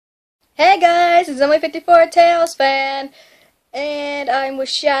Hey guys, it's Emily54 Tails fan, and I'm with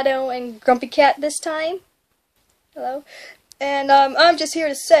Shadow and Grumpy Cat this time. Hello. And I'm just here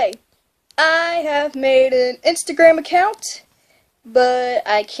to say, I have made an Instagram account, but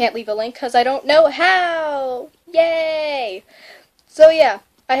I can't leave a link because I don't know how. Yay! So yeah,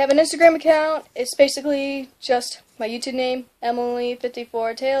 I have an Instagram account. It's basically just my YouTube name,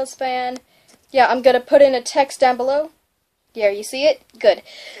 Emily54 Tails fan. Yeah, I'm gonna put in a text down below. Yeah, you see it? Good.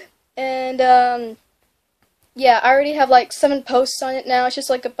 And, yeah, I already have like 7 posts on it now. It's just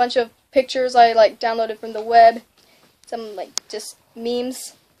like a bunch of pictures I like downloaded from the web. Some like just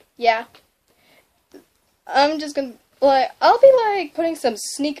memes. Yeah. I'm just gonna I'll be like putting some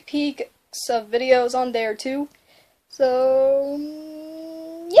sneak peeks of videos on there too. So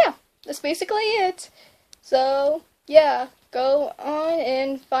yeah, that's basically it. So yeah, go on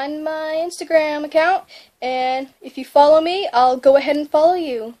and find my Instagram account, and if you follow me, I'll go ahead and follow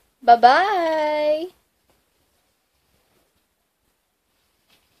you. Bye bye.